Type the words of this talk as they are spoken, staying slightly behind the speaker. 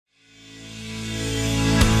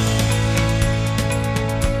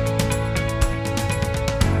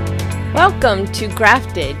Welcome to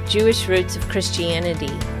Grafted, Jewish Roots of Christianity.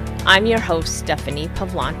 I'm your host, Stephanie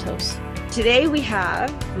Pavlantos. Today we have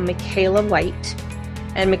Michaela White,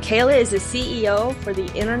 and Michaela is the CEO for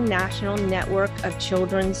the International Network of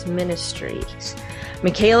Children's Ministries.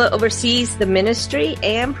 Michaela oversees the ministry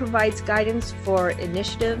and provides guidance for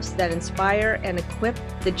initiatives that inspire and equip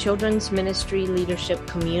the children's ministry leadership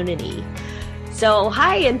community. So,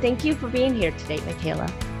 hi, and thank you for being here today,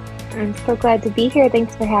 Michaela. I'm so glad to be here.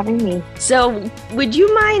 Thanks for having me. So, would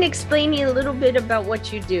you mind explaining a little bit about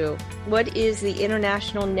what you do? What is the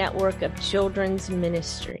International Network of Children's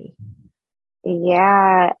Ministry?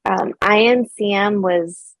 Yeah, INCM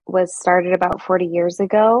was started about 40 years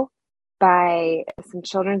ago by some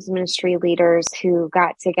children's ministry leaders who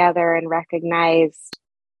got together and recognized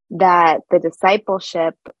that the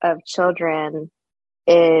discipleship of children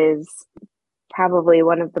is probably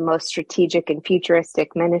one of the most strategic and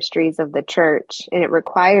futuristic ministries of the church, and it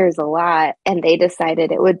requires a lot. And they decided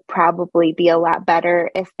it would probably be a lot better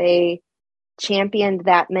if they championed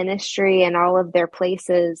that ministry in all of their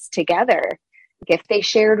places together. If they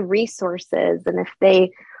shared resources and if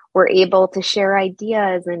they were able to share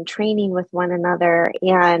ideas and training with one another.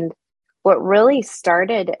 And what really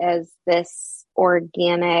started as this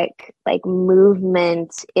organic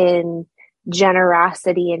movement in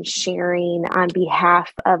generosity and sharing on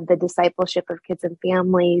behalf of the discipleship of kids and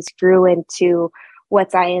families grew into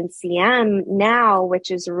what's INCM now, which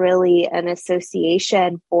is really an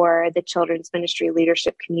association for the children's ministry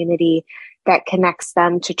leadership community that connects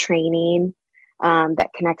them to training, that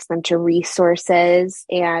connects them to resources,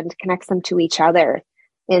 and connects them to each other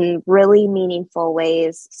in really meaningful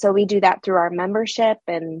ways. So we do that through our membership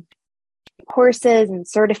and courses and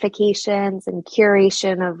certifications and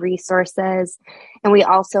curation of resources. And we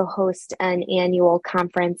also host an annual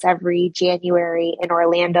conference every January in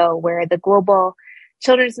Orlando where the global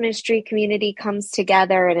children's ministry community comes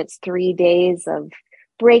together, and it's 3 days of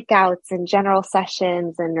breakouts and general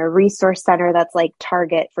sessions and a resource center that's like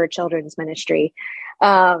Target for children's ministry.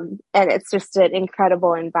 And it's just an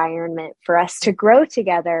incredible environment for us to grow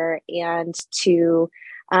together and to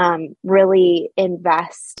really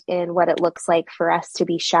invest in what it looks like for us to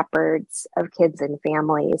be shepherds of kids and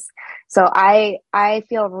families. So I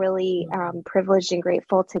feel really privileged and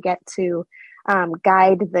grateful to get to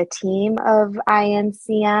guide the team of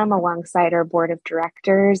INCM alongside our board of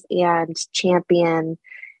directors and champion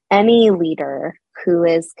any leader who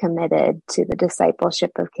is committed to the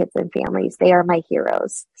discipleship of kids and families. They are my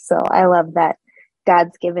heroes. So I love that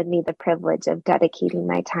God's given me the privilege of dedicating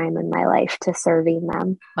my time and my life to serving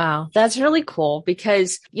them. Wow, that's really cool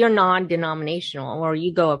because you're non-denominational, or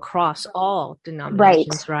you go across all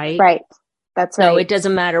denominations, right? Right. That's right. So it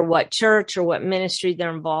doesn't matter what church or what ministry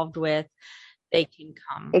they're involved with, they can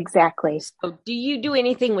come. Exactly. So do you do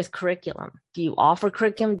anything with curriculum? Do you offer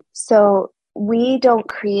curriculum? So we don't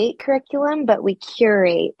create curriculum, but we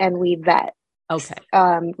curate and we vet. Okay.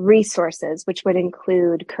 Resources, which would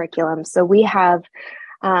include curriculum. So we have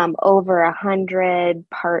over 100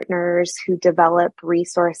 partners who develop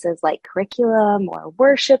resources like curriculum or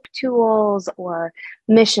worship tools or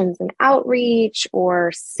missions and outreach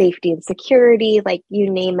or safety and security, like you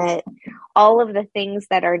name it, all of the things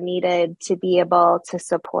that are needed to be able to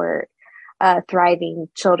support thriving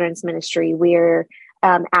children's ministry. We're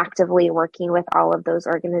actively working with all of those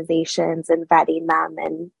organizations and vetting them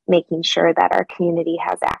and making sure that our community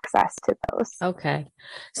has access to those. Okay.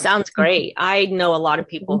 Sounds great. I know a lot of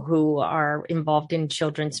people who are involved in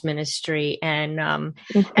children's ministry, and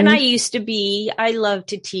and I love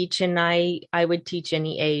to teach, and I would teach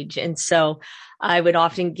any age. And so I would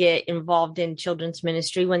often get involved in children's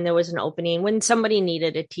ministry when there was an opening, when somebody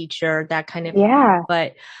needed a teacher, that kind of thing.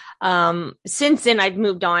 But since then, I've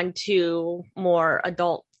moved on to more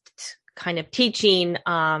adult kind of teaching,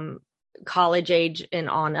 college age and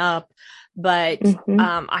on up. But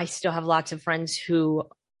I still have lots of friends who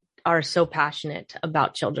are so passionate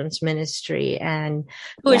about children's ministry and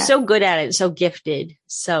who are so good at it, so gifted.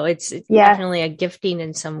 So it's definitely a gifting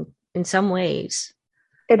in some ways.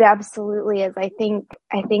 It absolutely is. I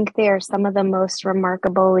think they are some of the most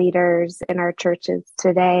remarkable leaders in our churches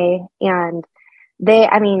today, and they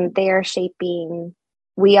are shaping,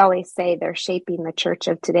 we always say they're shaping the church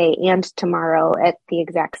of today and tomorrow at the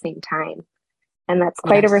exact same time. And that's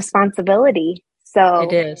quite a responsibility. So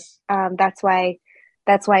it is. That's why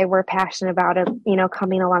we're passionate about it,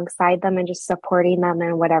 coming alongside them and just supporting them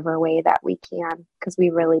in whatever way that we can, because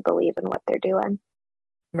we really believe in what they're doing.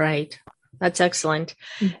 Right. That's excellent.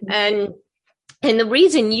 And the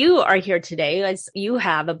reason you are here today is you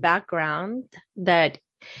have a background that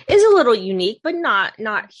is a little unique, but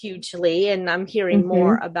not hugely. And I'm hearing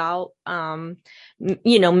more about,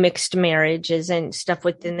 mixed marriages and stuff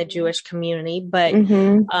within the Jewish community. But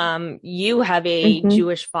you have a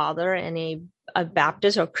Jewish father and a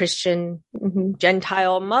Baptist or Christian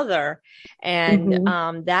Gentile mother, and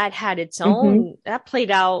that had its own that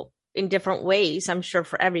played out in different ways, I'm sure,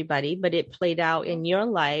 for everybody, but it played out in your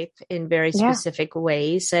life in very specific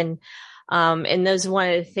ways. And those are one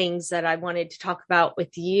of the things that I wanted to talk about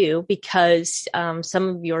with you, because some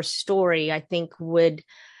of your story, I think, would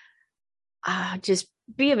just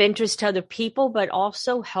be of interest to other people, but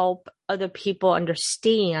also help other people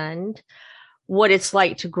understand what it's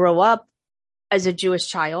like to grow up as a Jewish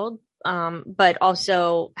child, but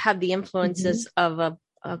also have the influences of a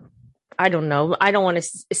I don't know, I don't want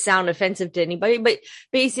to sound offensive to anybody, but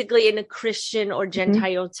basically in a Christian or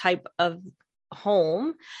Gentile type of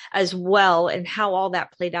home as well, and how all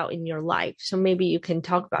that played out in your life. So maybe you can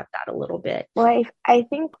talk about that a little bit. Well, I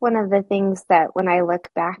think one of the things that when I look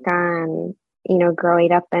back on,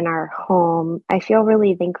 growing up in our home, I feel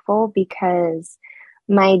really thankful because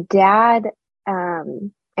my dad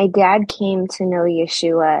came to know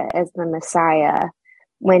Yeshua as the Messiah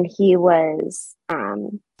when he was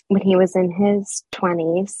in his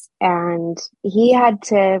 20s, and he had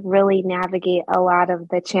to really navigate a lot of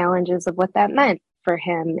the challenges of what that meant for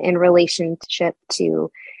him in relationship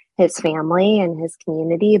to his family and his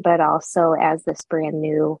community, but also as this brand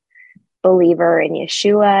new believer in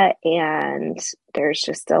Yeshua. And there's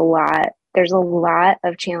a lot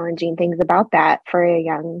of challenging things about that for a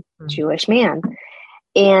young Jewish man.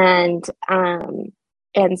 And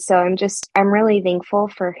so I'm really thankful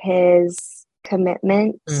for his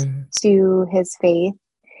commitment to his faith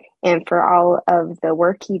and for all of the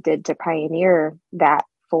work he did to pioneer that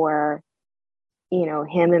for,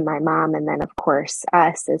 him and my mom. And then of course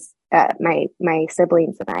us as my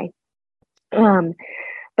siblings and I.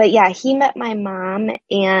 But yeah, he met my mom,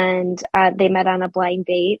 and they met on a blind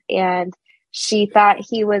date, and she thought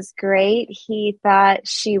he was great. He thought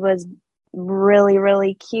she was really,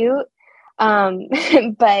 really cute.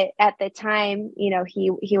 But at the time,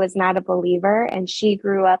 he was not a believer, and she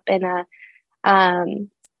grew up in a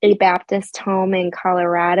Baptist home in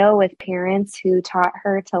Colorado with parents who taught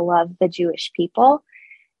her to love the Jewish people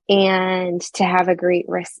and to have a great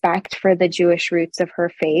respect for the Jewish roots of her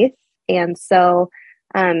faith. And so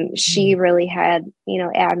she really had,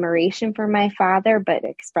 admiration for my father, but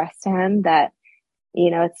expressed to him that,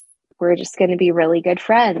 we're just going to be really good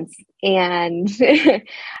friends. And,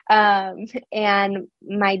 and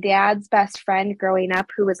my dad's best friend growing up,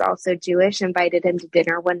 who was also Jewish, invited him to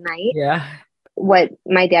dinner one night. Yeah. What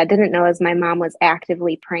my dad didn't know is my mom was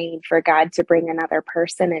actively praying for God to bring another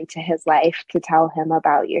person into his life to tell him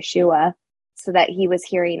about Yeshua, so that he was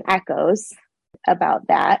hearing echoes about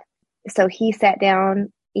that. So he sat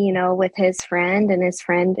down, with his friend, and his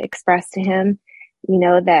friend expressed to him,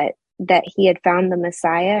 that he had found the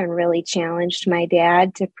Messiah, and really challenged my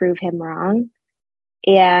dad to prove him wrong.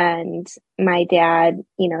 And my dad,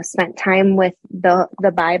 spent time with the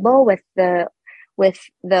Bible, with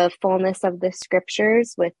the fullness of the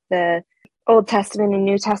scriptures, with the Old Testament and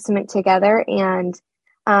New Testament together, and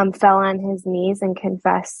fell on his knees and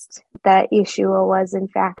confessed that Yeshua was in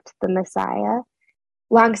fact the Messiah.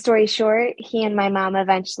 Long story short, he and my mom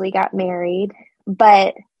eventually got married.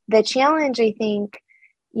 But the challenge, I think,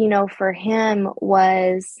 for him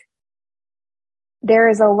was there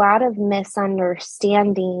is a lot of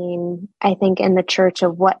misunderstanding, I think, in the church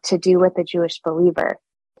of what to do with a Jewish believer,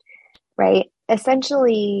 right?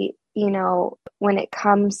 Essentially, when it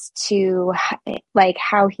comes to like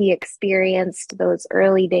how he experienced those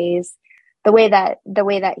early days, the way that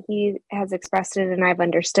he has expressed it and I've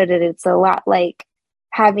understood it, it's a lot like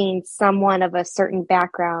having someone of a certain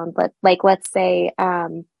background, like let's say,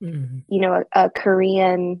 a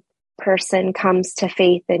Korean person comes to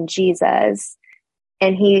faith in Jesus,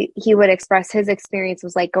 and he would express his experience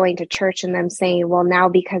was like going to church and them saying, well, now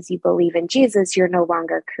because you believe in Jesus, you're no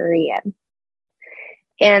longer Korean.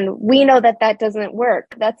 And we know that doesn't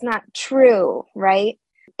work. That's not true, right?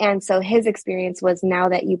 And so his experience was, now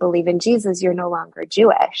that you believe in Jesus, you're no longer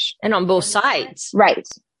Jewish. And on both sides. Right.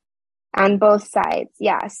 On both sides.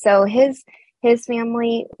 Yeah. So his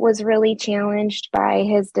family was really challenged by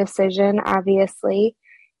his decision, obviously.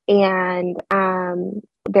 And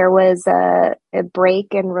there was a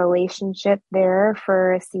break in relationship there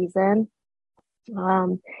for a season.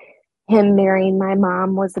 Him marrying my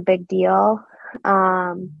mom was a big deal.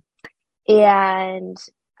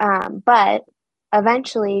 But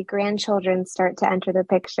eventually grandchildren start to enter the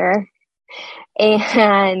picture.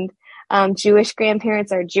 And Jewish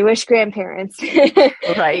grandparents are Jewish grandparents.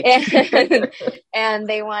 Right. and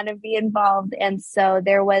they want to be involved. And so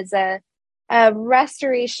there was a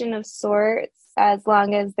restoration of sorts, as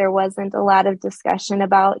long as there wasn't a lot of discussion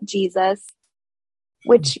about Jesus,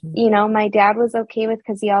 which, my dad was okay with,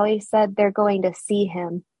 because he always said they're going to see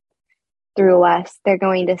him through us. They're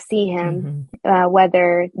going to see him,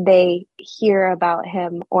 whether they hear about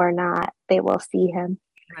him or not, they will see him.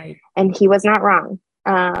 Right. And he was not wrong.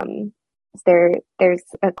 There's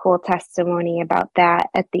a cool testimony about that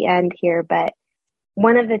at the end here. But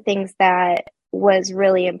one of the things that was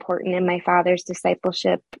really important in my father's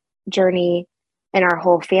discipleship journey and our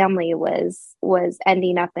whole family was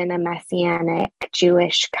ending up in a Messianic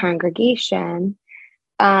Jewish congregation,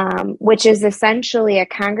 which is essentially a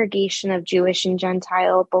congregation of Jewish and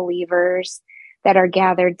Gentile believers that are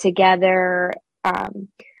gathered together.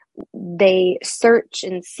 They search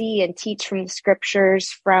and see and teach from the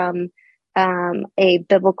scriptures from a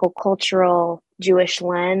biblical, cultural Jewish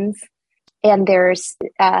lens. And there's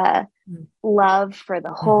love for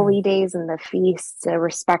the holy days and the feasts, a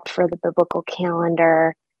respect for the biblical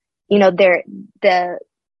calendar.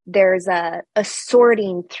 There's a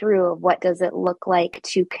sorting through of what does it look like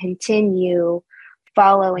to continue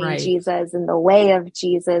following Jesus in the way of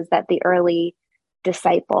Jesus that the early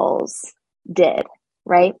disciples did,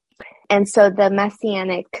 right? And so the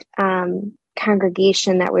Messianic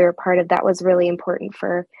congregation that we were part of, that was really important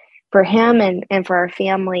for him and for our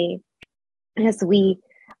family as we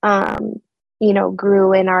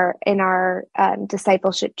grew in our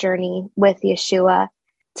discipleship journey with Yeshua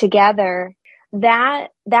together. That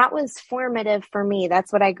was formative for me.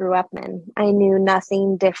 That's what I grew up in. I knew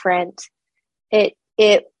nothing different. I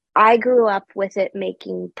grew up with it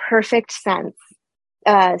making perfect sense,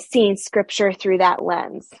 seeing scripture through that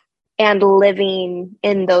lens and living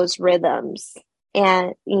in those rhythms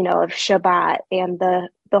and, of Shabbat and the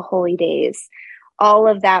holy days. All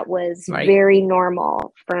of that was very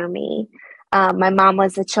normal for me. My mom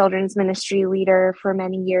was a children's ministry leader for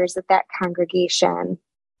many years at that congregation.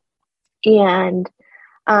 And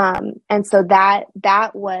so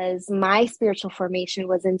that was my spiritual formation,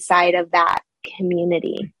 was inside of that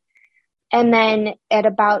community. And then at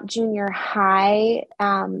about junior high,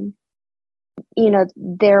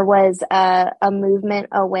 there was a movement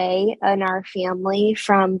away in our family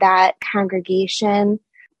from that congregation.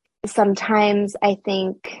 Sometimes I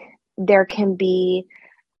think there can be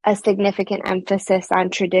a significant emphasis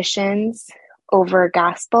on traditions over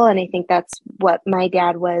gospel. And I think that's what my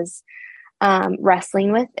dad was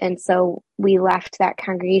wrestling with. And so we left that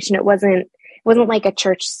congregation. It wasn't like a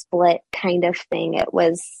church split kind of thing. It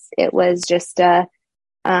was just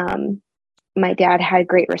my dad had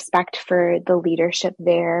great respect for the leadership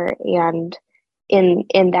there, and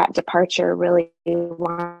in that departure really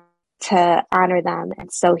wanted to honor them.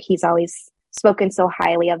 And so he's always spoken so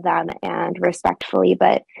highly of them and respectfully,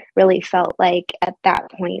 but really felt like at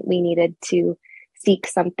that point we needed to seek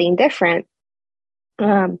something different.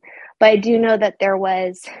 But I do know that there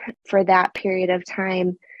was, for that period of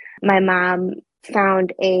time, my mom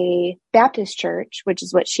found a Baptist church, which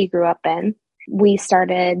is what she grew up in. We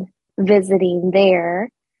started visiting there,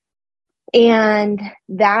 and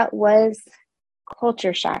that was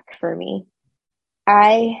culture shock for me.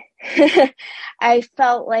 I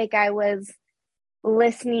felt like I was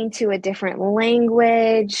listening to a different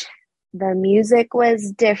language. The music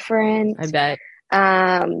was different. I bet.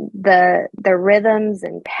 The rhythms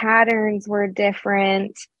and patterns were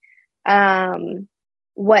different.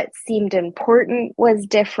 What seemed important was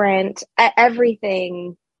different.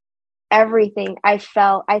 Everything. I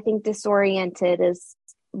think disoriented is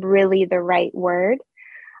really the right word.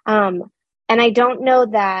 And I don't know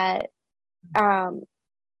that I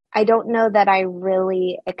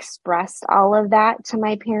really expressed all of that to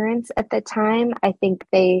my parents at the time. I think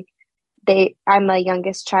I'm a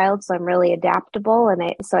youngest child, so I'm really adaptable.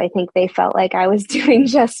 And so I think they felt like I was doing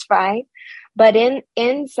just fine. But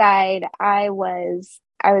inside, I was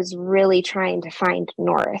really trying to find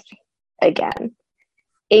north again.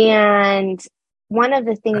 And one of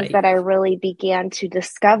the things that I really began to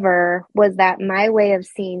discover was that my way of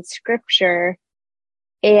seeing scripture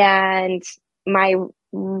and my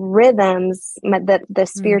rhythms, the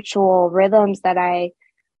spiritual rhythms that I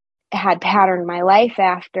had patterned my life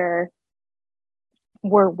after,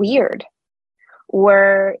 were weird,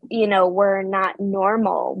 were not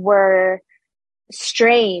normal, were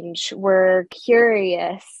strange, were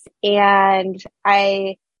curious. And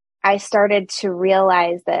I started to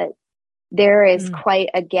realize that there is quite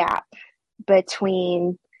a gap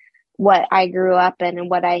between what I grew up in and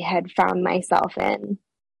what I had found myself in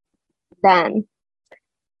then.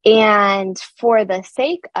 And for the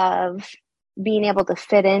sake of being able to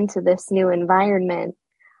fit into this new environment,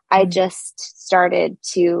 I just started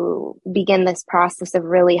to begin this process of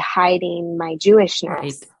really hiding my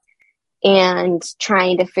Jewishness and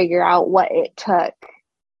trying to figure out what it took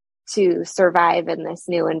to survive in this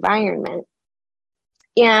new environment.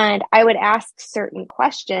 And I would ask certain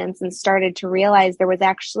questions and started to realize there was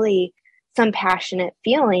actually some passionate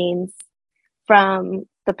feelings from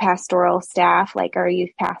the pastoral staff, like our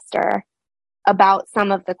youth pastor, about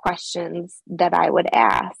some of the questions that I would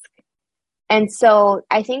ask. And so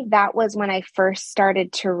I think that was when I first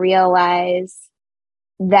started to realize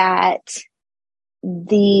that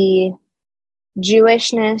the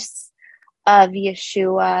Jewishness of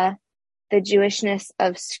Yeshua, the Jewishness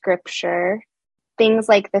of Scripture, things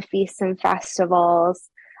like the feasts and festivals,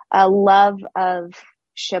 a love of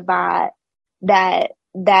Shabbat,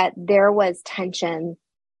 that there was tension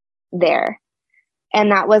there.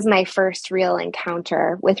 And that was my first real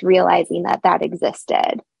encounter with realizing that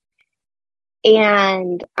existed.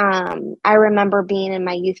 And I remember being in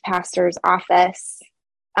my youth pastor's office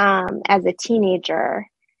as a teenager,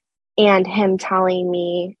 and him telling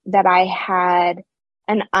me that I had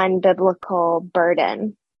an unbiblical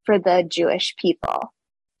burden for the Jewish people,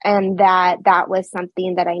 and that was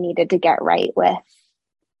something that I needed to get right with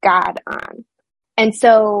God on. And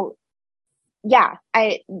so, yeah,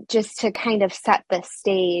 I just to kind of set the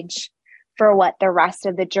stage for what the rest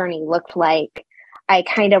of the journey looked like, I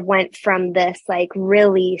kind of went from this like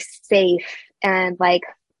really safe and like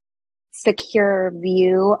secure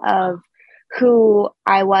view of who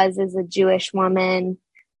I was as a Jewish woman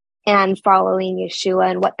and following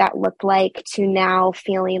Yeshua and what that looked like, to now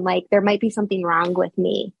feeling like there might be something wrong with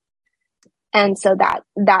me. And so that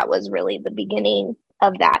was really the beginning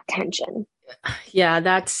of that tension. Yeah,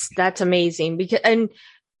 that's amazing, because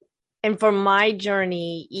and for my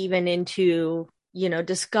journey, even into,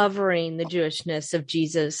 discovering the Jewishness of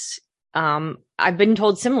Jesus, I've been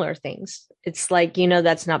told similar things. It's like,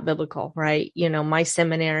 that's not biblical, right? My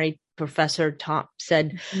seminary professor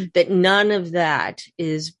said that none of that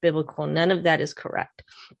is biblical. None of that is correct.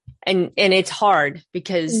 And it's hard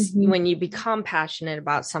because when you become passionate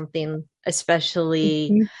about something,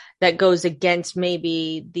 especially that goes against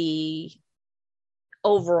maybe the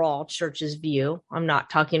overall church's view. I'm not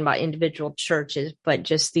talking about individual churches, but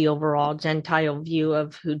just the overall Gentile view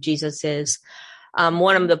of who Jesus is.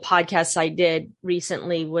 One of the podcasts I did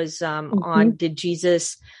recently was on, did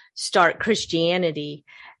Jesus start Christianity?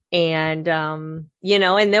 And, and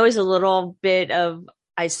there was a little bit of,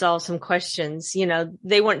 I saw some questions,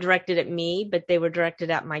 they weren't directed at me, but they were directed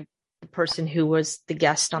at the person who was the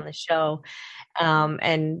guest on the show.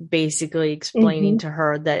 And basically explaining to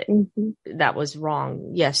her that that was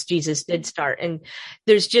wrong. Yes, Jesus did start. And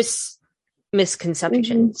there's just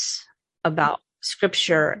misconceptions about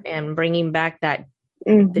Scripture and bringing back that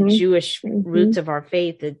the Jewish roots of our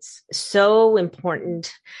faith. It's so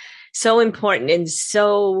important and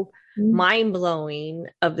so mind-blowing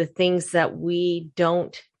of the things that we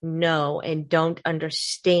don't know and don't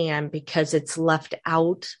understand because it's left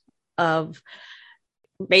out of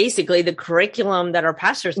basically the curriculum that our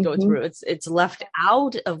pastors go through. It's left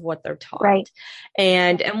out of what they're taught. Right.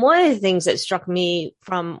 And one of the things that struck me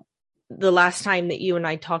from the last time that you and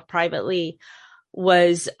I talked privately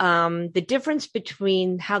was the difference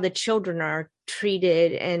between how the children are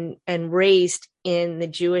treated and raised in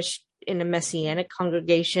a Messianic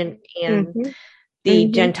congregation and the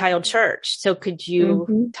Gentile church. So could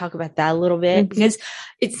you talk about that a little bit? Because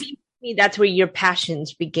it seems to me that's where your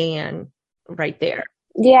passions began, right there.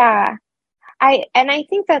 Yeah. I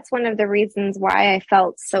think that's one of the reasons why I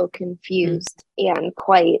felt so confused and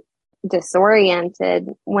quite disoriented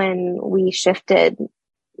when we shifted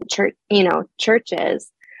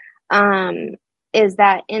churches, is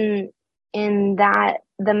that in that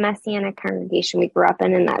the Messianic congregation we grew up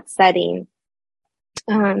in that setting,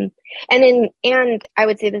 and I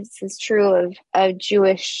would say this is true of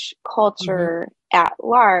Jewish culture at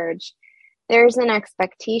large. There's an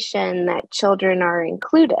expectation that children are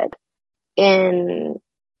included in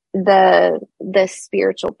the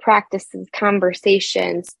spiritual practices,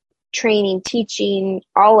 conversations, training, teaching,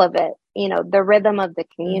 all of it, the rhythm of the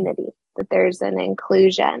community, that there's an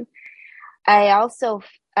inclusion. I also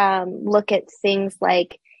look at things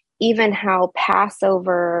like even how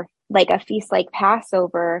Passover, like a feast like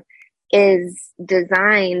Passover, is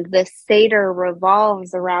designed. The Seder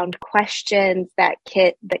revolves around questions that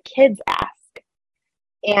the kids ask.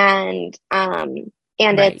 And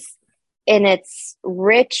it's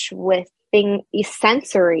rich with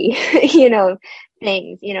sensory,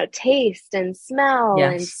 things, taste and smell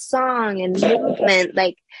and Yes. song and movement.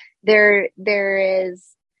 Like there is,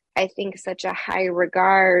 I think, such a high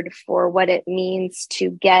regard for what it means to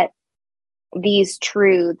get these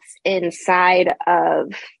truths inside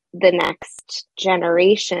of the next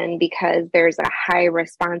generation, because there's a high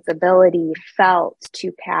responsibility felt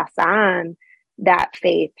to pass on that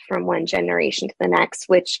faith from one generation to the next,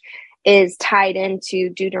 which is tied into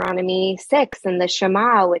Deuteronomy 6 and the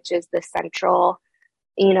Shema, which is the central,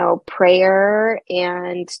 prayer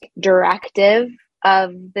and directive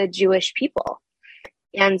of the Jewish people.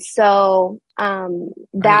 And so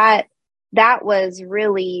Right. that was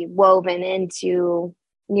really woven into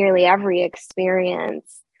nearly every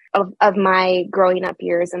experience of my growing up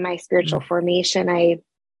years and my spiritual Mm. formation. I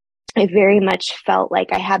very much felt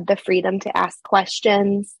like I had the freedom to ask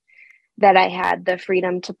questions, that I had the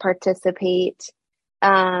freedom to participate,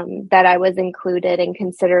 that I was included and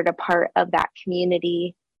considered a part of that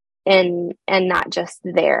community, and not just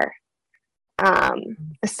there.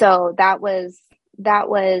 So that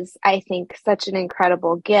was, I think, such an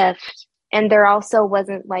incredible gift. And there also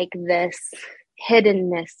wasn't like this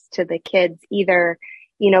hiddenness to the kids either,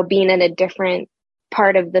 being in a different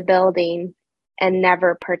part of the building and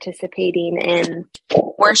never participating in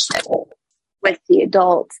worship with the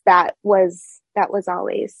adults. That was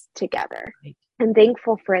always together. Right. I'm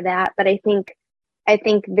thankful for that. But I think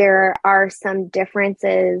there are some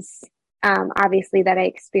differences, obviously, that I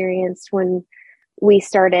experienced when we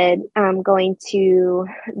started going to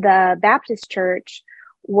the Baptist church.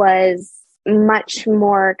 Was much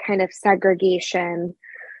more kind of segregation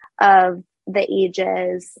of the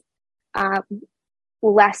ages, uh,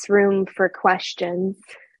 less room for questions.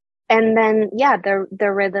 And then, yeah,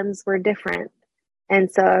 the rhythms were different.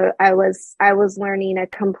 And so I was learning a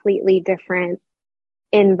completely different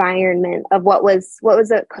environment of what was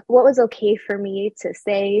okay for me to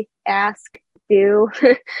say, ask, do.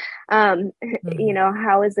 Mhm.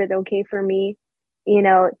 How is it okay for me,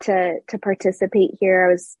 to participate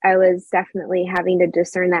here? I was definitely having to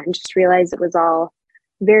discern that and just realize it was all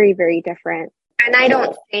very, very different. And I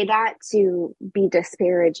don't say that to be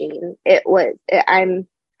disparaging. I'm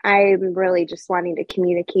really just wanting to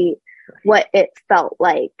communicate what it felt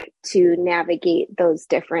like to navigate those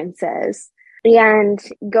differences. And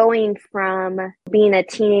going from being a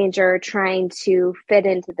teenager trying to fit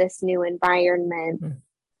into this new environment Mhm.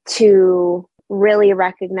 to really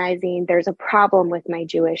recognizing there's a problem with my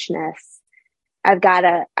Jewishness. I've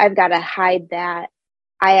gotta hide that.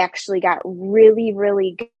 I actually got really,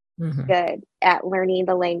 really Mhm. good at learning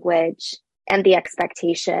the language and the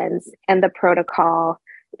expectations and the protocol,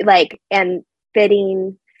 and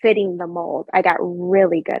fitting the mold. I got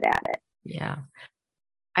really good at it. Yeah.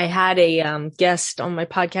 I had a guest on my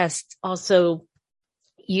podcast also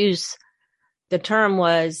use the term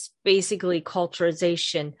was basically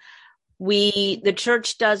culturization. The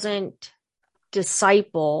church doesn't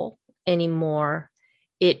disciple anymore.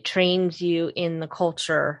 It trains you in the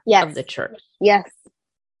culture Yes. of the church. Yes.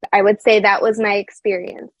 I would say that was my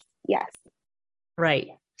experience. Yes. Right.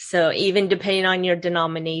 So even depending on your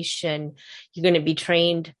denomination, you're going to be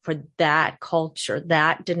trained for that culture,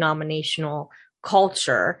 that denominational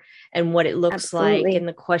culture, and what it looks like, Absolutely. and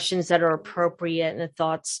the questions that are appropriate, and the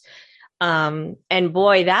thoughts. And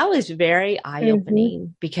boy, that was very Mm-hmm.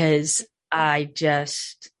 eye-opening, because I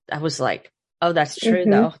was like, oh, that's true Mm-hmm.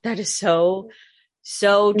 though. That is so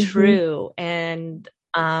Mm-hmm. true. And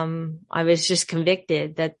I was just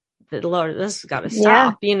convicted that the Lord, this has got to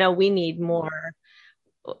Yeah. stop.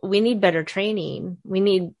 We need better training. We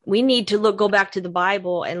need to go back to the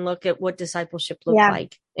Bible and look at what discipleship looked Yeah.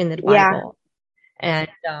 like in the Yeah. Bible, and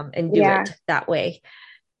do Yeah. it that way.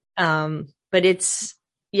 But it's,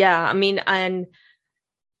 yeah, I mean, and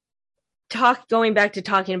going back to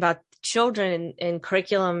talking about children and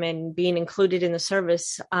curriculum and being included in the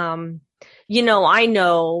service. I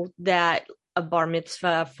know that a bar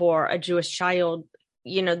mitzvah for a Jewish child,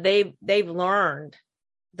 they've learned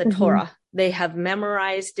the Mm-hmm. Torah. They have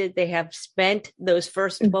memorized it. They have spent those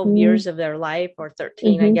first 12 Mm-hmm. years of their life, or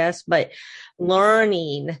 13, I Mm-hmm. guess, but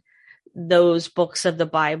learning those books of the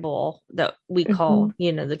Bible that we Mm-hmm. call,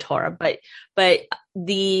 the Torah. But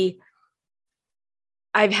the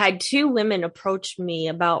I've had two women approach me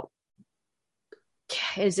about,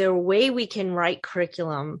 is there a way we can write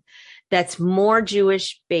curriculum that's more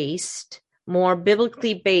Jewish based, more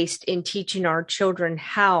biblically based, in teaching our children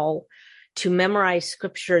how to memorize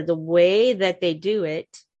scripture the way that they do it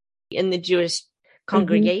in the Jewish Mm-hmm.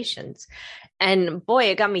 congregations? And boy,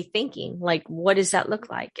 it got me thinking, like, what does that look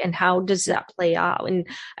like? And how does that play out? And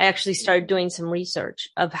I actually started doing some research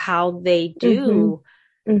of how they Mm-hmm. do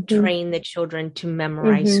train the children to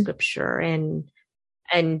memorize Mm-hmm. scripture and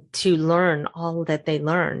to learn all that they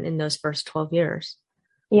learn in those first 12 years.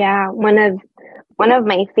 Yeah, one of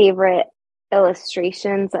my favorite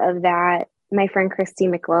illustrations of that, my friend Christy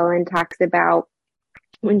McClellan talks about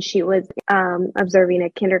when she was observing a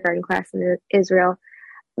kindergarten class in Israel.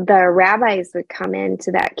 The rabbis would come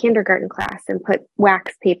into that kindergarten class and put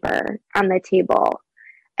wax paper on the table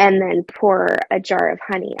and then pour a jar of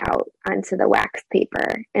honey out onto the wax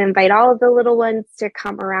paper and invite all of the little ones to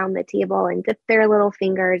come around the table and dip their little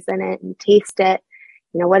fingers in it and taste it.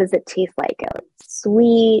 What does it taste like? It's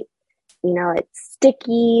sweet, it's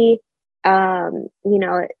sticky,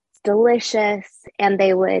 it's delicious. And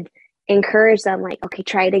they would encourage them like, okay,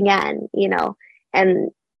 try it again,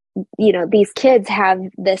 and these kids have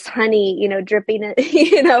this honey, dripping,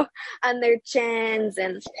 on their chins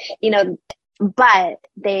and, but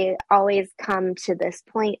they always come to this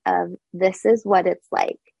point of this is what it's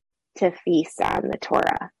like to feast on the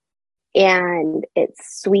Torah. And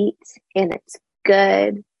it's sweet and it's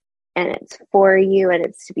good and it's for you and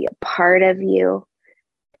it's to be a part of you.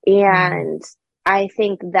 And I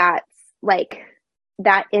think that's like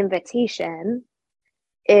that invitation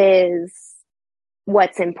is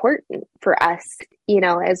what's important for us,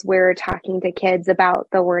 as we're talking to kids about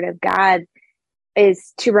the Word of God,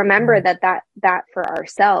 is to remember that for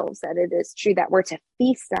ourselves, that it is true that we're to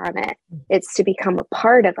feast on it. It's to become a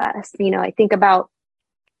part of us. I think about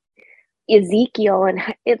Ezekiel and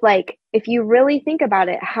it, like, if you really think about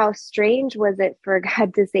it, how strange was it for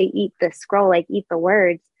God to say, eat the scroll, like eat the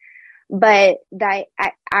words. But that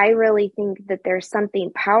I really think that there's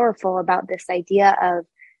something powerful about this idea of,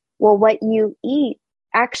 well, what you eat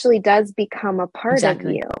actually does become a part of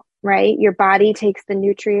you, right? Your body takes the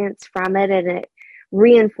nutrients from it and it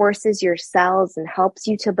reinforces your cells and helps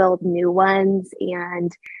you to build new ones.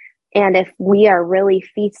 And if we are really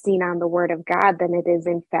feasting on the Word of God, then it is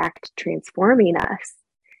in fact transforming us,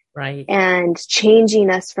 right, and changing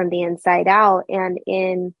us from the inside out.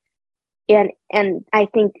 And I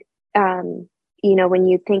think when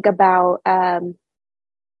you think about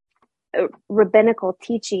rabbinical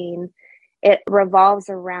teaching, it revolves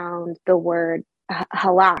around the word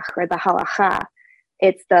halach or the halacha.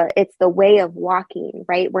 It's the way of walking,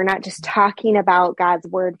 right? We're not just talking about God's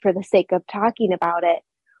word for the sake of talking about it.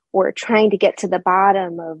 We're trying to get to the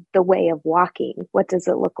bottom of the way of walking. What does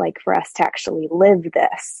it look like for us to actually live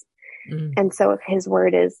this? And so if his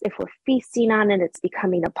word if we're feasting on it, it's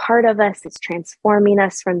becoming a part of us, it's transforming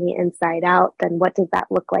us from the inside out, then what does that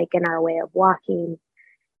look like in our way of walking?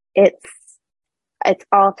 It's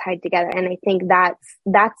all tied together. And I think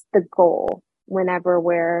that's the goal whenever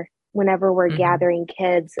we're gathering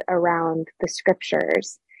kids around the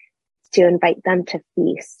scriptures, to invite them to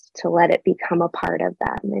feast, to let it become a part of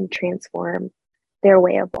them and transform their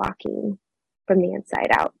way of walking from the inside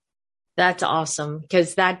out. That's awesome,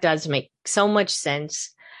 because that does make so much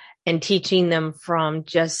sense. And teaching them from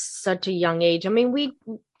just such a young age. I mean,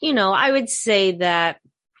 I would say that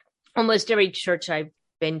almost every church I've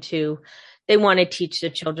been to, they want to teach the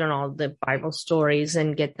children all the Bible stories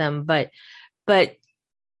and get them, but it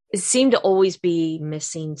seemed to always be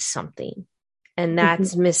missing something. And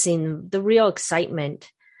that's missing the real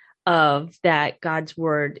excitement of that God's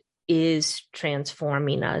word is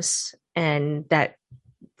transforming us, and that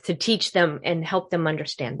to teach them and help them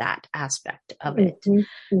understand that aspect of it.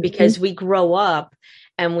 Because we grow up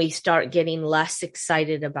and we start getting less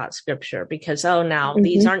excited about scripture because, now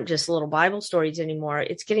these aren't just little Bible stories anymore.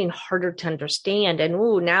 It's getting harder to understand.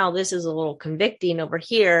 And, now this is a little convicting over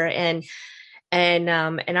here. And I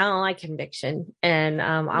don't like conviction, and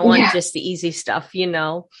I want just the easy stuff,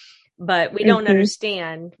 but we don't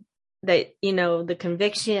understand that,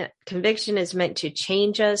 the conviction is meant to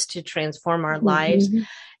change us, to transform our lives.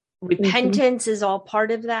 Repentance is all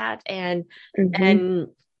part of that. And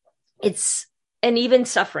it's, and even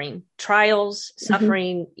suffering, trials,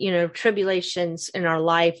 suffering, tribulations in our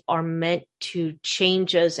life are meant to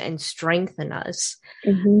change us and strengthen us.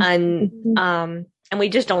 And we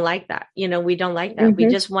just don't like that. We don't like that. We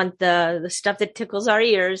just want the stuff that tickles our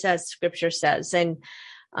ears, as scripture says. And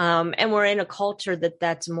we're in a culture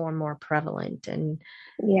that's more and more prevalent.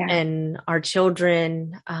 And our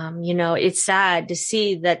children, it's sad to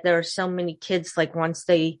see that there are so many kids, like once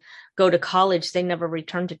they go to college, they never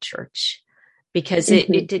return to church because it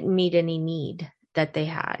didn't meet any need that they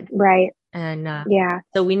had. Right. And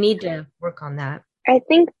so we need to work on that. I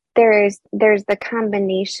think there's the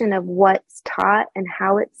combination of what's taught and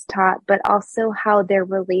how it's taught, but also how their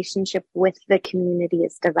relationship with the community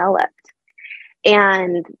is developed.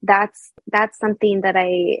 And that's something that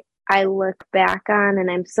I I look back on, and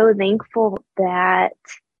I'm so thankful that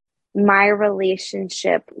my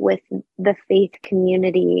relationship with the faith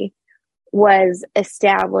community was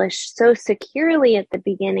established so securely at the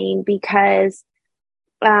beginning, because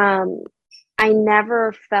I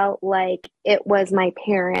never felt like it was my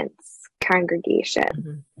parents' congregation.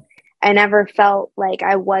 Mm-hmm. I never felt like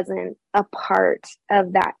I wasn't a part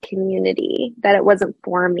of that community, that it wasn't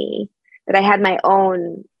for me, that I had my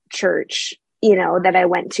own church, that I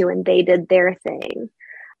went to and they did their thing.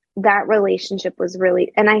 That relationship was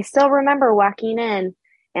really, and I still remember walking in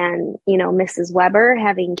and, Mrs. Weber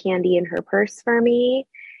having candy in her purse for me,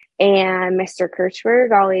 and Mr.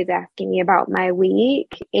 Kirchberg always asking me about my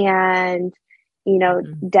week, and,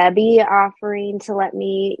 Mm-hmm. Debbie offering to let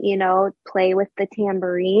me, play with the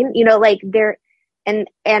tambourine, like there, and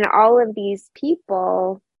all of these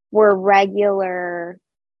people were regular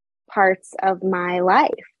parts of my life.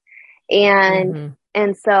 And, Mm-hmm.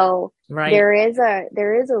 and so Right. there is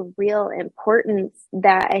a real importance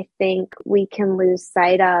that I think we can lose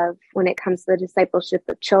sight of when it comes to the discipleship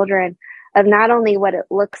of children, of not only what it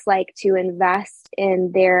looks like to invest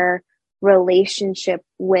in their relationship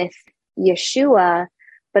with Yeshua,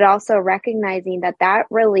 but also recognizing that that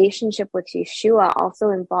relationship with Yeshua also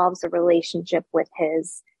involves a relationship with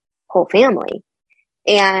his whole family,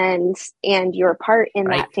 and your part in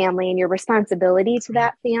Right. that family, and your responsibility to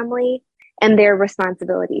that family, and their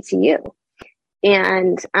responsibility to you.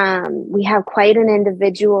 And we have quite an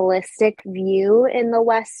individualistic view in the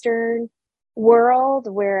Western world,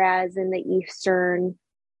 whereas in the Eastern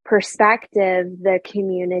perspective, the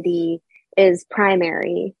community is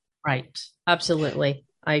primary. Right. Absolutely.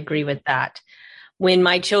 I agree with that. When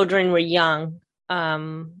my children were young,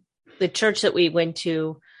 the church that we went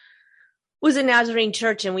to was a Nazarene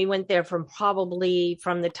church, and we went there from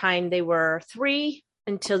the time they were 3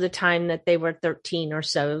 until the time that they were 13 or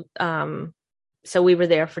so. So we were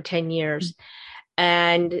there for 10 years,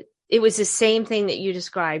 and it was the same thing that you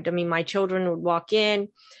described. I mean, my children would walk in,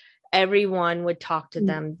 everyone would talk to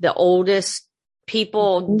them. The oldest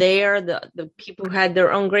people there, the people who had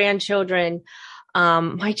their own grandchildren,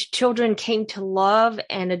 my children came to love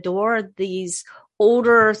and adore these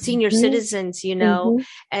older senior citizens,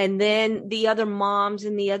 and then the other moms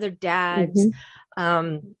and the other dads.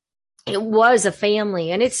 It was a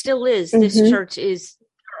family, and it still is. This church is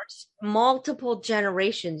multiple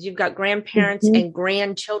generations. You've got grandparents and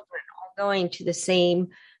grandchildren all going to the same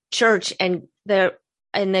church, and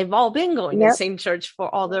they've all been going to the same church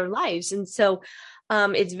for all their lives. And so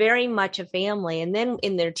it's very much a family. And then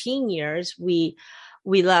in their teen years, we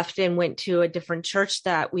left and went to a different church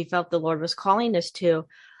that we felt the Lord was calling us to.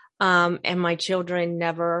 And my children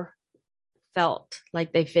never felt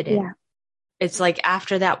like they fit in. It's like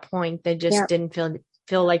after that point, they just didn't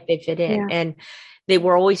feel like they fit in. And they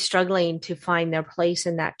were always struggling to find their place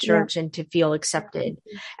in that church and to feel accepted.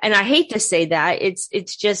 And I hate to say that, it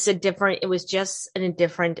was just in a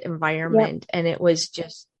different environment, and it was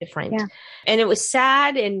just different. And it was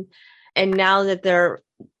sad. And now that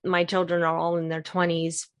my children are all in their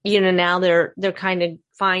 20s, now they're kind of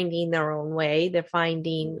finding their own way. They're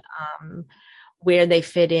finding, where they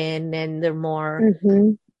fit in, and they're more,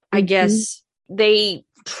 I guess they're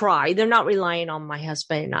not relying on my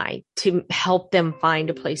husband and I to help them find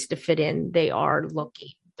a place to fit in. They are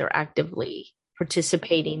looking, they're actively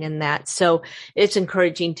participating in that. So it's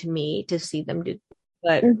encouraging to me to see them do,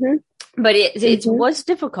 but it was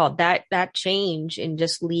difficult, that change in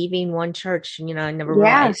just leaving one church. I never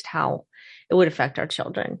realized how it would affect our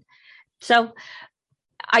children. So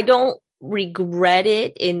I don't regret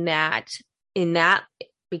it in that,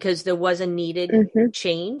 because there was a needed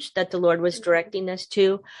change that the Lord was directing us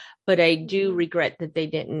to. But I do regret that they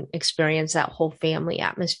didn't experience that whole family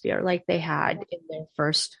atmosphere like they had in their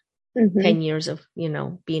first 10 years of,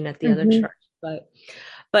 being at the other church.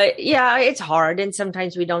 But yeah, it's hard. And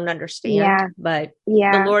sometimes we don't understand, but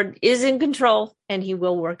the Lord is in control, and he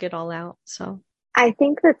will work it all out. So I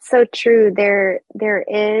think that's so true. I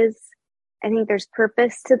think there's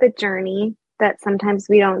purpose to the journey that sometimes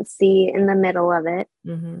we don't see in the middle of it.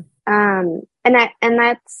 And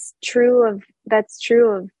that's true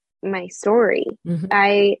of my story.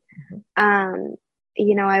 I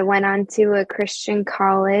went on to a Christian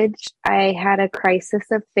college. I had a crisis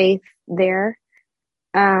of faith there,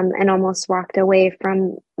 and almost walked away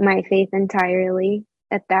from my faith entirely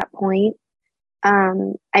at that point.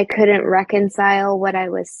 I couldn't reconcile what I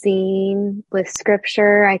was seeing with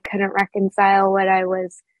scripture. I couldn't reconcile what I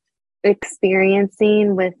was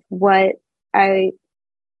experiencing with what I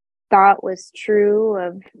thought was true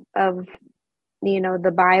of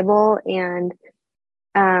the Bible, and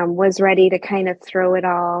was ready to kind of throw it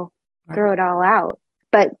all throw it all out.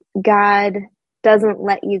 But God doesn't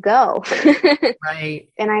let you go. Right.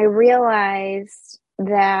 And I realized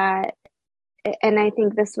that, and I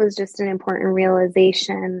think this was just an important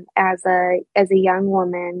realization as a young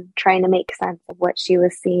woman trying to make sense of what she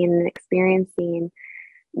was seeing and experiencing,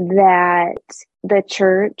 that the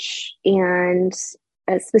church and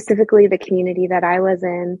specifically the community that I was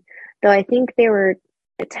in, though I think they were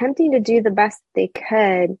attempting to do the best they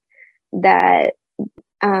could, that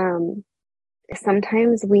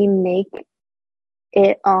sometimes we make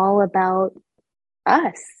it all about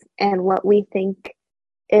us and what we think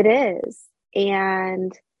it is.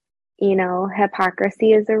 And, you know,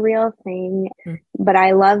 hypocrisy is a real thing, but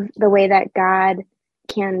I love the way that God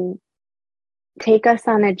can take us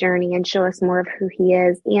on a journey and show us more of who he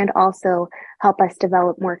is, and also help us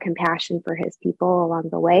develop more compassion for his people along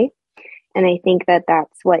the way. And I think that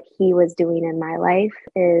that's what he was doing in my life,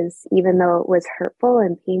 is even though it was hurtful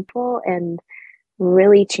and painful and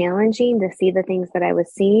really challenging to see the things that I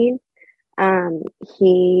was seeing,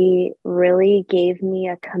 he really gave me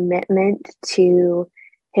a commitment to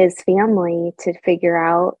his family to figure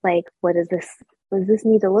out, like, what does this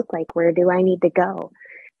need to look like? Where do I need to go?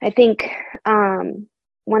 I think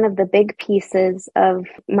one of the big pieces of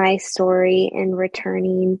my story in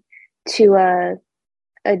returning to a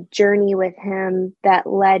journey with him that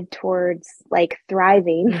led towards like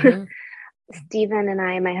thriving. Stephen and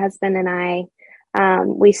I, my husband and I,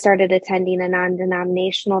 we started attending a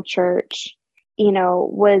non-denominational church, you know,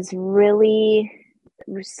 was really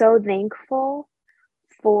so thankful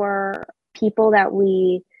for people that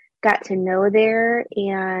we got to know there,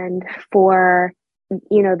 and for,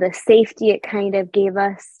 you know, the safety it kind of gave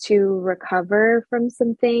us to recover from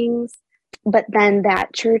some things. But then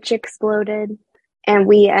that church exploded, and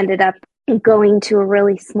we ended up going to a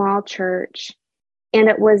really small church. And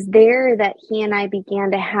it was there that he and I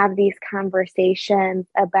began to have these conversations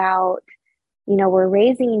about, you know, we're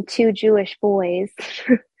raising two Jewish boys.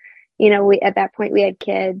 You know, at that point we had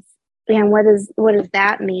kids, and what does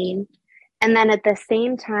that mean? And then at the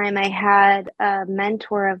same time, I had a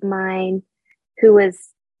mentor of mine who was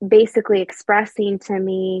basically expressing to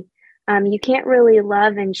me, you can't really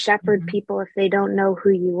love and shepherd people if they don't know who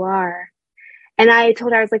you are. And I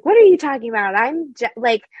told her, I was like, what are you talking about? I'm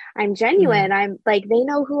genuine. I'm like, they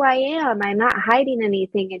know who I am. I'm not hiding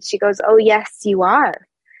anything. And she goes, oh, yes, you are.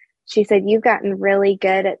 She said, you've gotten really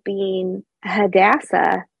good at being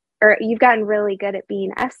Hadassah, or you've gotten really good at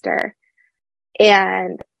being Esther.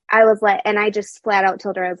 And I was like, and I just flat out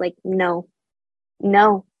told her, I was like, no,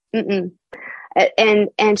 mm-mm.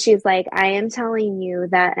 And she's like, I am telling you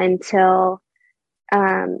that until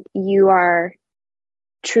you are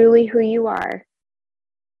truly who you are,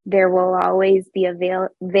 there will always be a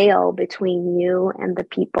veil between you and the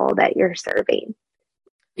people that you're serving.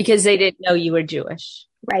 Because they didn't know you were Jewish.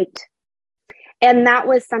 Right. And that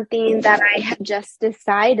was something that I had just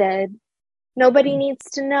decided nobody needs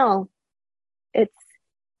to know. It's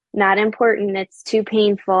not important. It's too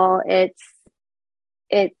painful. It,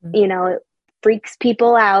 you know, it freaks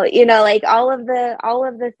people out, you know, like all of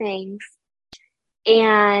the things.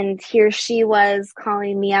 And here she was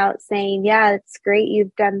calling me out saying, yeah, it's great.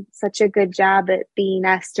 You've done such a good job at being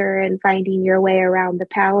Esther and finding your way around the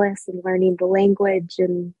palace and learning the language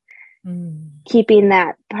and keeping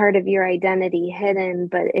that part of your identity hidden,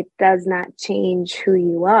 but it does not change who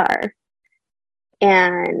you are.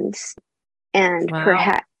 And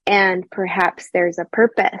wow. Perhaps there's a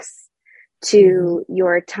purpose to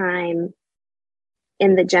your time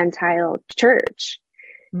in the Gentile church.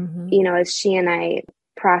 You know, as she and I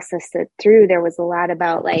processed it through, there was a lot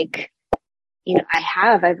about, like, you know,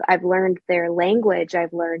 I've learned their language.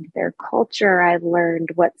 I've learned their culture. I've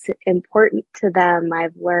learned what's important to them.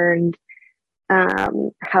 I've learned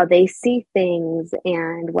how they see things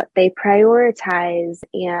and what they prioritize.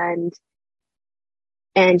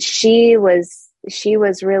 And she was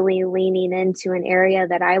really leaning into an area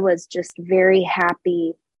that I was just very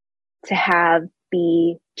happy to have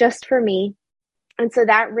be just for me. And so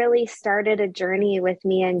that really started a journey with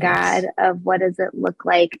me and God of what does it look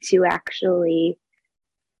like to actually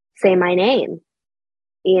say my name,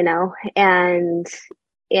 you know, and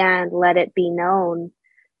let it be known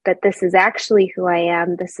that this is actually who I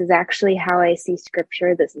am. This is actually how I see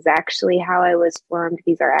scripture. This is actually how I was formed.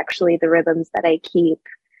 These are actually the rhythms that I keep.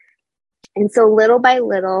 And so little by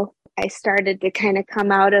little, I started to kind of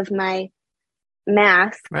come out of my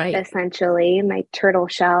mask, essentially, my turtle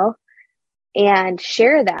shell, and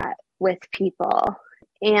share that with people.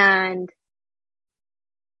 And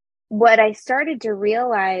what I started to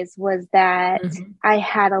realize was that I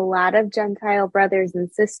had a lot of Gentile brothers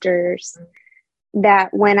and sisters that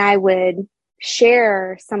when I would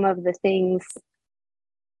share some of the things,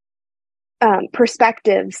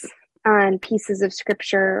 perspectives on pieces of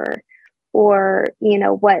scripture, or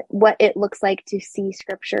what it looks like to see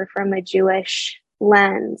scripture from a Jewish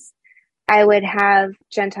lens, I would have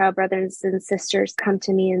Gentile brothers and sisters come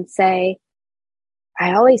to me and say,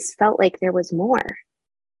 I always felt like there was more.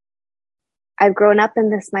 I've grown up in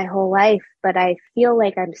this my whole life, but I feel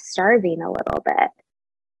like I'm starving a little bit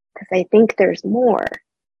because I think there's more.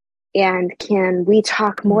 And can we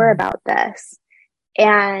talk more about this?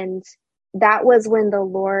 And that was when the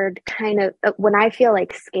Lord when I feel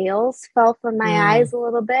like scales fell from my eyes a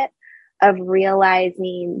little bit, of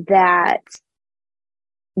realizing that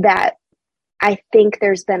I think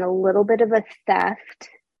there's been a little bit of a theft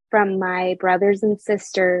from my brothers and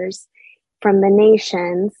sisters from the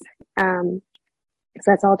nations. So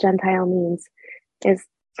that's all Gentile means, is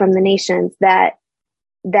from the nations, that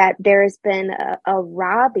there's been a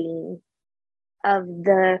robbing of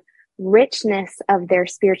the richness of their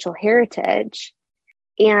spiritual heritage.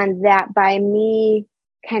 And that by me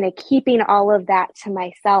kind of keeping all of that to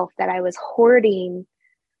myself, that I was hoarding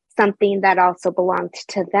something that also belonged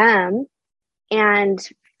to them, and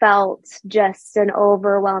felt just an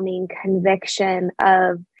overwhelming conviction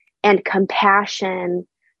and compassion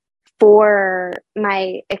for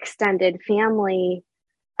my extended family,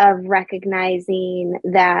 of recognizing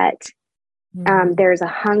that there's a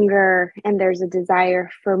hunger and there's a desire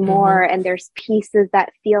for more, and there's pieces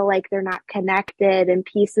that feel like they're not connected and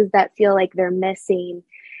pieces that feel like they're missing.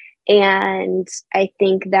 And I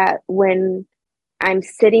think that when I'm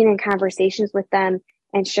sitting in conversations with them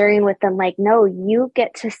and sharing with them, like, no, you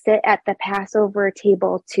get to sit at the Passover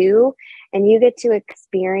table too, and you get to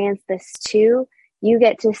experience this too. You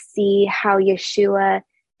get to see how Yeshua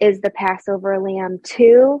is the Passover lamb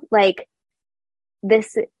too. Like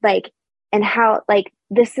this, and how,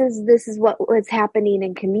 this is what was happening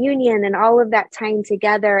in communion and all of that time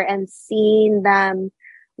together, and seeing them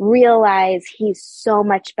realize he's so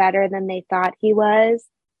much better than they thought he was,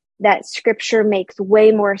 that scripture makes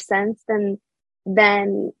way more sense than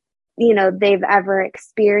they've ever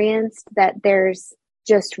experienced, that there's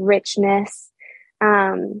just richness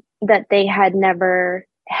that they had never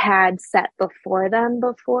had set before them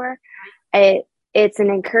before. It's an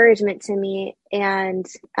encouragement to me, and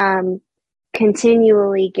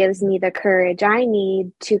continually gives me the courage I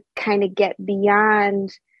need to kind of get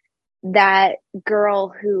beyond that girl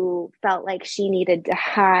who felt like she needed to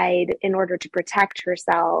hide in order to protect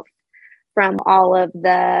herself from all of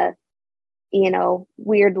the,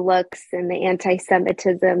 weird looks and the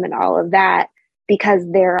anti-Semitism and all of that, because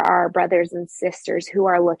there are brothers and sisters who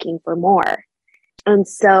are looking for more. And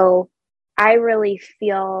so I really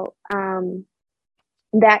feel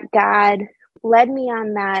that God led me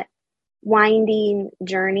on that winding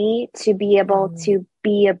journey to be able to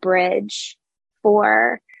be a bridge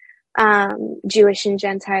for Jewish and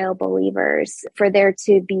Gentile believers, for there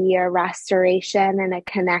to be a restoration and a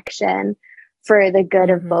connection for the good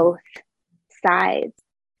of both sides,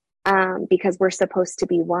 because we're supposed to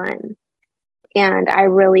be one. And I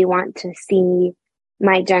really want to see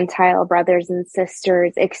my Gentile brothers and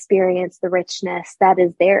sisters experience the richness that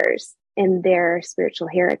is theirs in their spiritual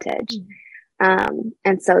heritage.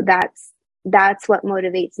 And so that's what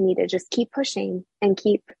motivates me to just keep pushing and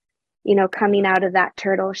keep, coming out of that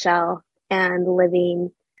turtle shell and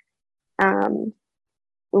living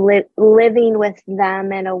with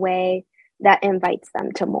them in a way that invites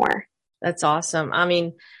them to more. That's awesome. I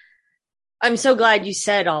mean, I'm so glad you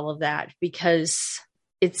said all of that, because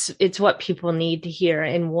it's what people need to hear,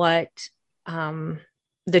 and what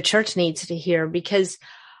the church needs to hear. Because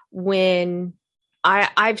when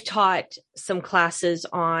I've taught some classes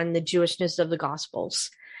on the Jewishness of the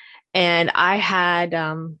Gospels, and I had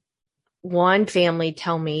one family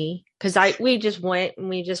tell me, because we just went and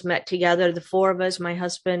we just met together, the four of us, my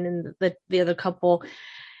husband and the other couple.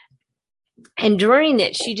 And during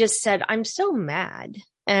it, she just said, "I'm so mad."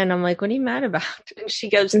 And I'm like, "What are you mad about?" And she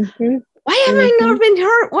goes, "Why have I never been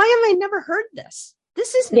heard? Why have I never heard this?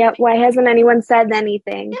 This is why hasn't anyone said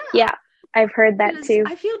anything?" Yeah, I've heard that too.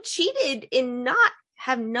 I feel cheated in not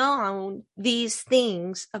have known these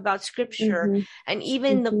things about scripture, and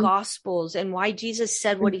even the gospels, and why Jesus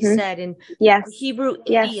said what he said, and Hebrew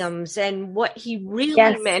idioms, and what he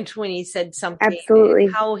really meant when he said something. Absolutely.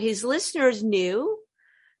 And how his listeners knew,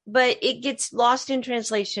 but it gets lost in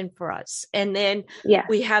translation for us. And then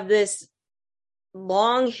we have this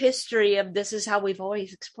long history of, this is how we've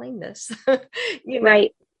always explained this.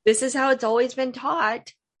 This is how it's always been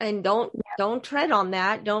taught, and don't tread on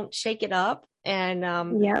that. Don't shake it up. And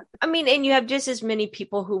Yeah. I mean, and you have just as many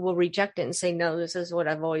people who will reject it and say, no, this is what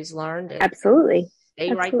I've always learned, and Absolutely.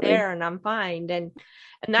 stay right Absolutely. there and I'm fine. And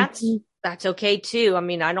Mm-hmm. that's okay too. I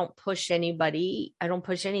mean, I don't push anybody. I don't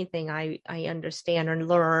push anything. I understand and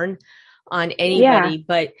learn on Yeah. anybody,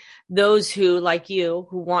 but those who, like you,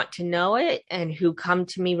 who want to know it and who come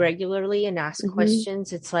to me regularly and ask Mm-hmm.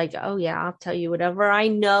 questions, it's like, oh yeah, I'll tell you whatever I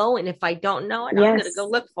know. And if I don't know it, I'm going to go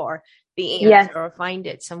Yes. look for the Yes. answer or find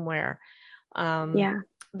it somewhere. Yeah.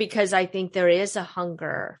 Because I think there is a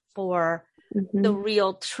hunger for the Mm-hmm.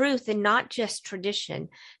 real truth and not just tradition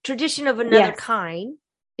of another Yes. kind.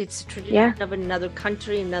 It's a Yeah. tradition of another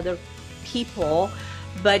country, another people,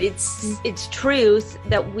 but it's truth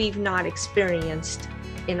that we've not experienced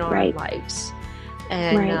in our Right. lives.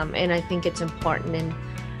 Right. And I think it's important.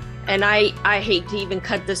 And I hate to even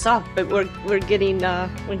cut this off, but we're getting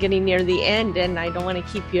near the end, and I don't want to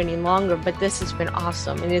keep you any longer. But this has been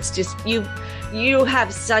awesome, and it's just you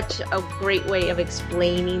have such a great way of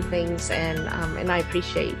explaining things, and I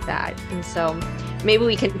appreciate that. And so maybe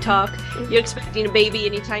we can talk. You're expecting a baby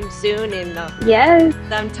anytime soon, and Yes.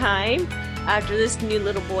 sometime after this new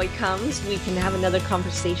little boy comes, we can have another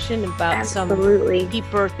conversation about Absolutely. some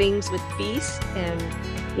deeper things with Feast and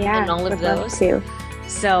all of would love those. to.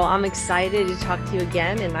 So I'm excited to talk to you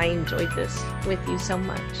again, and I enjoyed this with you so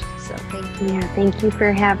much. So thank you. Yeah, thank you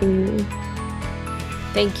for having me.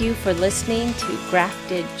 Thank you for listening to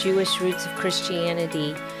Grafted Jewish Roots of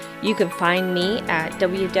Christianity. You can find me at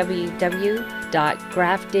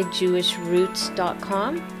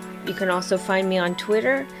www.graftedjewishroots.com. You can also find me on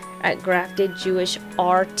Twitter at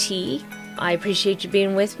GraftedJewishRT. I appreciate you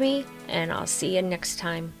being with me, and I'll see you next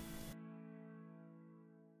time.